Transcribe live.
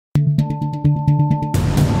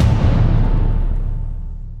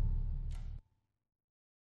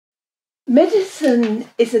medicine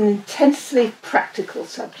is an intensely practical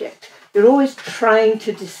subject. You're always trying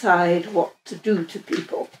to decide what to do to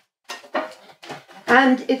people.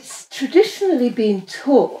 And it's traditionally been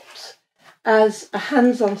taught as a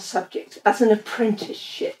hands-on subject, as an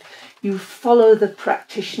apprenticeship. You follow the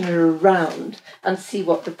practitioner around and see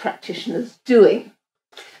what the practitioner's doing.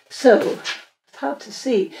 So, it's hard to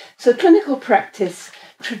see. So clinical practice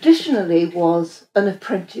traditionally was an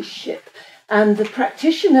apprenticeship, and the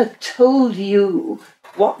practitioner told you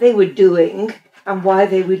what they were doing and why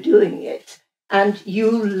they were doing it, and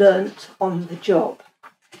you learnt on the job.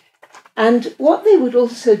 And what they would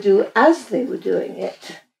also do as they were doing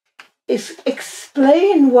it is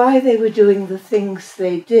explain why they were doing the things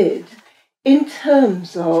they did in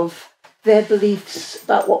terms of their beliefs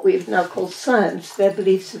about what we now call science, their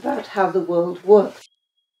beliefs about how the world works.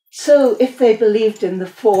 So if they believed in the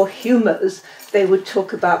four humours, they would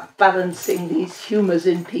talk about balancing these humours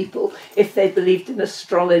in people. If they believed in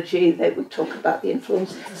astrology, they would talk about the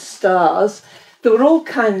influence of the stars. There were all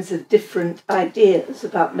kinds of different ideas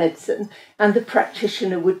about medicine, and the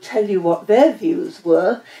practitioner would tell you what their views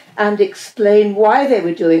were and explain why they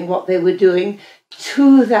were doing what they were doing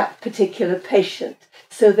to that particular patient.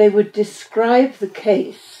 So they would describe the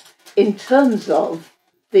case in terms of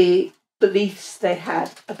the beliefs they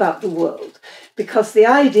had about the world, because the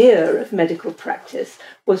idea of medical practice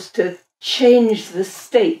was to change the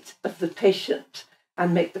state of the patient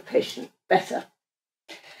and make the patient better.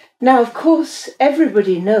 Now, of course,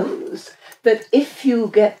 everybody knows that if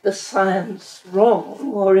you get the science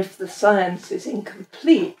wrong, or if the science is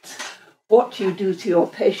incomplete, what you do to your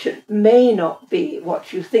patient may not be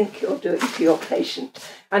what you think you're doing to your patient,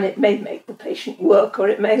 and it may make the patient worse, or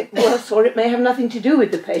it may have nothing to do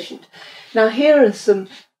with the patient. Now, here are some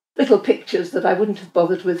little pictures that I wouldn't have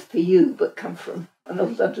bothered with for you, but come from an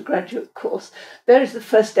old undergraduate course. There is the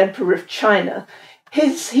first emperor of China.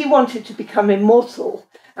 He wanted to become immortal,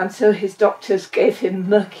 and so his doctors gave him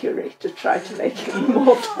mercury to try to make him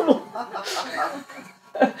immortal,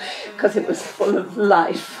 because it was full of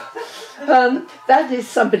life. That is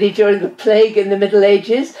somebody during the plague in the Middle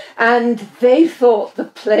Ages, and they thought the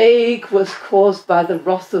plague was caused by the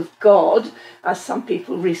wrath of God, as some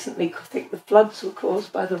people recently think the floods were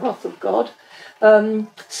caused by the wrath of God.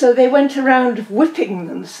 So they went around whipping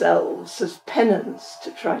themselves as penance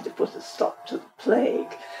to try to put a stop to the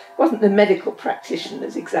plague. It wasn't the medical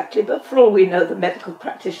practitioners exactly, but for all we know, the medical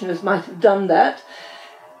practitioners might have done that.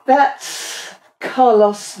 That's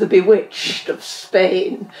Carlos the Bewitched of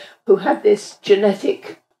Spain, who had this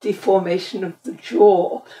genetic deformation of the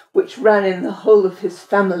jaw, which ran in the whole of his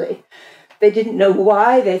family. They didn't know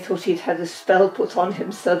why. They thought he'd had a spell put on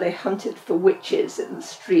him, so they hunted for witches in the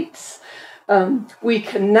streets. We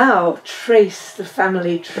can now trace the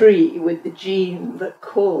family tree with the gene that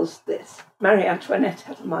caused this. Marie Antoinette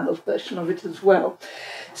had a mild version of it as well.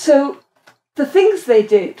 So the things they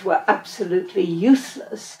did were absolutely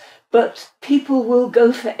useless, but people will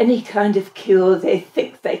go for any kind of cure they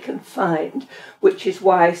think they can find, which is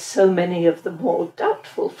why so many of the more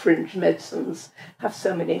doubtful fringe medicines have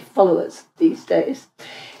so many followers these days.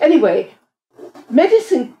 Anyway,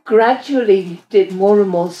 medicine gradually did more and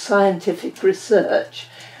more scientific research,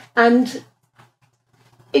 and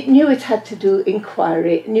it knew it had to do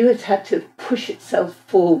inquiry, it knew it had to push itself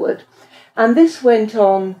forward. And this went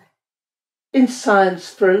on in science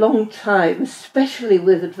for a long time, especially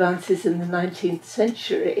with advances in the 19th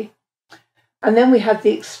century. And then we had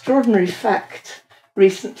the extraordinary fact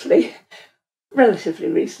recently, relatively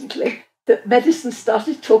recently, that medicine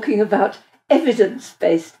started talking about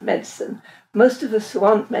evidence-based medicine. Most of us who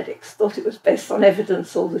aren't medics thought it was based on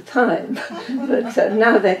evidence all the time, but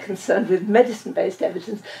now they're concerned with medicine-based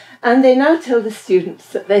evidence. And they now tell the students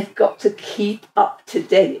that they've got to keep up to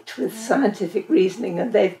date with scientific reasoning,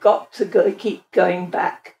 and they've got to keep going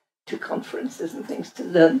back to conferences and things to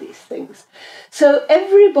learn these things. So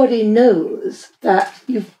everybody knows that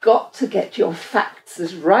you've got to get your facts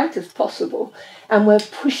as right as possible, and we're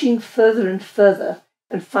pushing further and further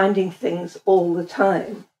and finding things all the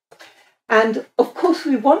time. And of course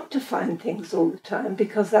we want to find things all the time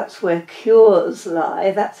because that's where cures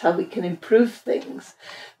lie, that's how we can improve things.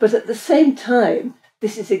 But at the same time,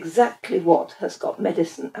 this is exactly what has got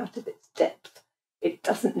medicine out of its depth. It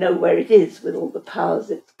doesn't know where it is with all the powers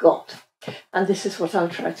it's got. And this is what I'll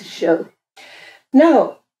try to show.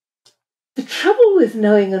 Now, the trouble with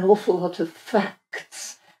knowing an awful lot of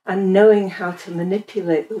facts and knowing how to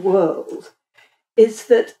manipulate the world is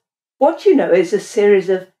that what you know is a series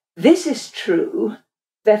of this is true,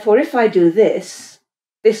 therefore if I do this,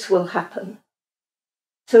 this will happen.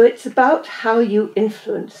 So it's about how you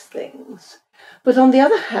influence things. But on the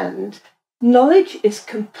other hand, knowledge is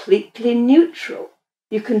completely neutral.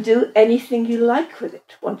 You can do anything you like with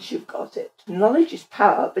it once you've got it. Knowledge is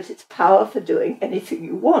power, but it's power for doing anything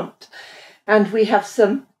you want. And we have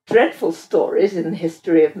some dreadful stories in the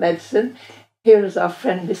history of medicine. Here is our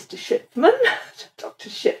friend Mr. Shipman, Dr.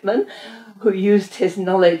 Shipman, who used his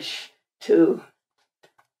knowledge to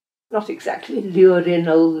not exactly lure in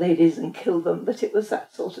old ladies and kill them, but it was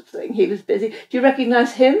that sort of thing. He was busy. Do you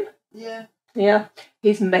recognise him? Yeah. Yeah,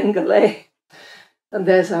 he's Mengele. And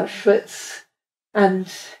there's Auschwitz.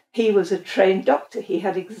 And he was a trained doctor. He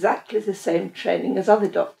had exactly the same training as other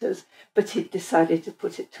doctors, but he'd decided to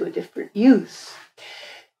put it to a different use.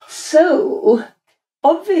 So,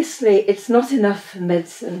 obviously, it's not enough for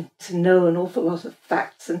medicine to know an awful lot of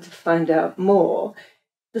facts and to find out more.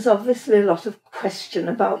 There's obviously a lot of question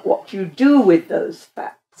about what you do with those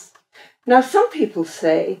facts. Now, some people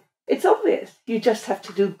say, it's obvious, you just have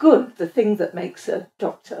to do good. The thing that makes a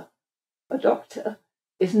doctor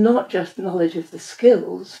is not just knowledge of the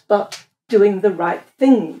skills, but doing the right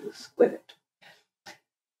things with it.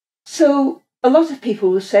 So a lot of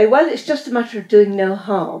people will say, well, it's just a matter of doing no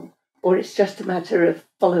harm, or it's just a matter of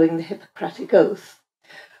following the Hippocratic Oath.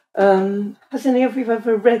 Has any of you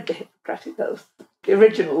ever read the Hippocratic Oath, the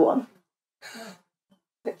original one?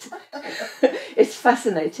 It's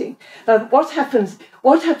fascinating. What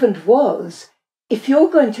happened was, if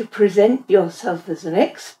you're going to present yourself as an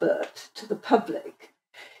expert to the public,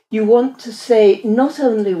 you want to say not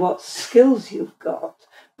only what skills you've got,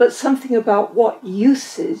 but something about what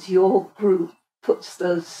uses your group puts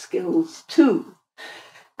those skills to.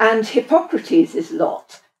 And Hippocrates'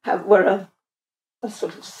 lot were a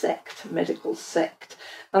sort of sect, a medical sect,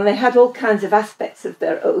 and they had all kinds of aspects of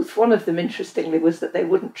their oath. One of them, interestingly, was that they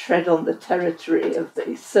wouldn't tread on the territory of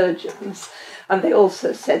the surgeons, and they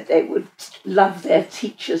also said they would love their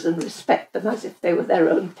teachers and respect them as if they were their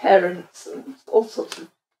own parents, and all sorts of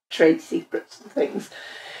trade secrets and things.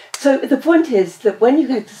 So the point is that when you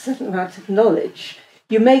get a certain amount of knowledge,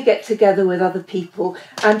 you may get together with other people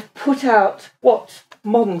and put out what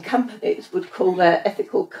modern companies would call their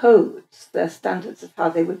ethical codes, their standards of how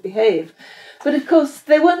they would behave. But of course,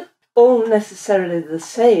 they weren't all necessarily the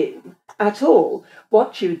same at all.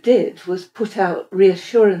 What you did was put out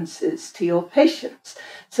reassurances to your patients,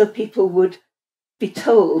 so people would be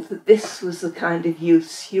told that this was the kind of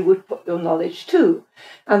use you would put your knowledge to.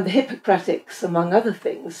 And the Hippocratics, among other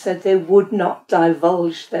things, said they would not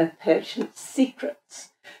divulge their patients' secrets.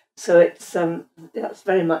 So that's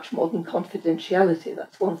very much modern confidentiality.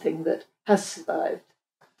 That's one thing that has survived.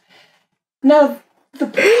 Now, the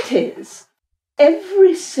point is,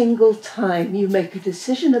 every single time you make a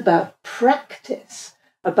decision about practice,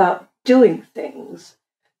 about doing things,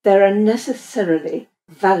 there are necessarily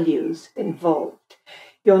values involved.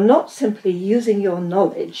 You're not simply using your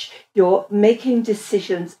knowledge, you're making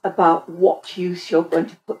decisions about what use you're going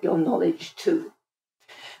to put your knowledge to.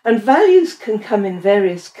 And values can come in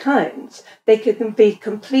various kinds. They can be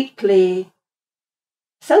completely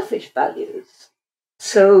selfish values.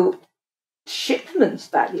 So Shipman's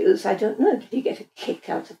values, I don't know, did he get a kick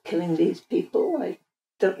out of killing these people? I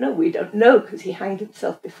don't know. We don't know because he hanged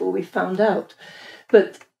himself before we found out.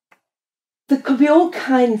 But there could be all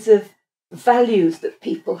kinds of values that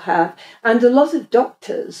people have. And a lot of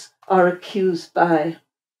doctors are accused by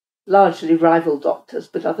largely rival doctors,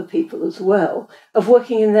 but other people as well, of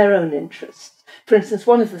working in their own interests. For instance,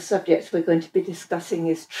 one of the subjects we're going to be discussing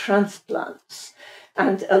is transplants.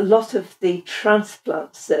 And a lot of the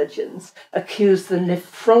transplant surgeons accuse the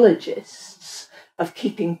nephrologists of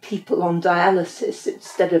keeping people on dialysis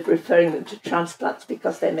instead of referring them to transplants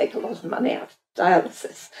because they make a lot of money out of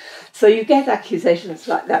dialysis. So you get accusations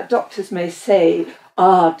like that. Doctors may say,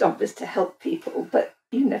 our job is to help people, but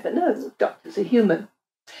you never know. Doctors are human.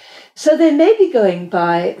 So they may be going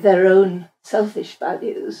by their own selfish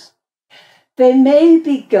values. They may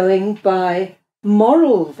be going by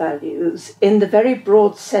moral values in the very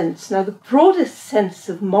broad sense. Now, the broadest sense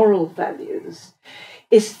of moral values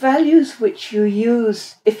is values which you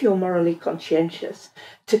use, if you're morally conscientious,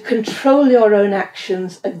 to control your own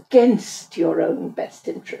actions against your own best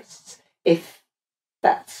interests, if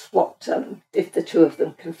the two of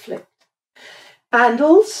them conflict. And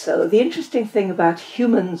also, the interesting thing about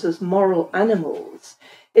humans as moral animals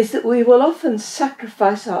is that we will often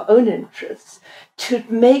sacrifice our own interests to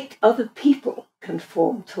make other people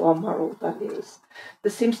conform to our moral values.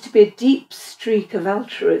 There seems to be a deep streak of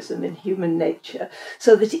altruism in human nature,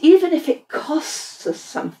 so that even if it costs us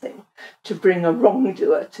something to bring a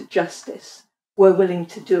wrongdoer to justice, we're willing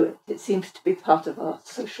to do it. It seems to be part of our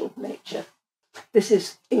social nature. This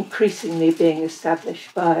is increasingly being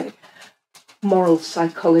established by moral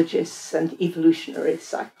psychologists and evolutionary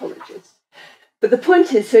psychologists. But the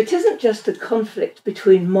point is, so it isn't just a conflict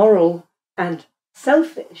between moral and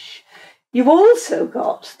selfish. You've also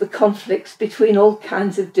got the conflicts between all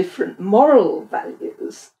kinds of different moral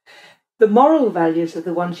values. The moral values are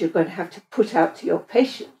the ones you're going to have to put out to your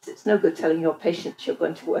patients. It's no good telling your patients you're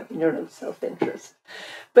going to work in your own self-interest.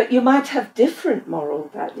 But you might have different moral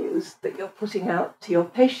values that you're putting out to your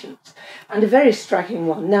patients. And a very striking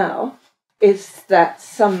one now is that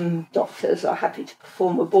some doctors are happy to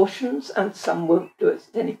perform abortions and some won't do it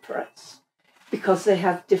at any price because they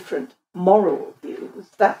have different moral views.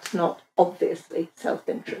 That's not obviously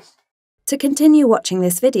self-interest. To continue watching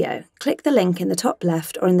this video, click the link in the top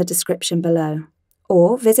left or in the description below,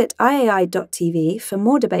 or visit iai.tv for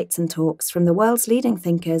more debates and talks from the world's leading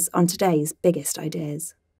thinkers on today's biggest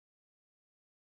ideas.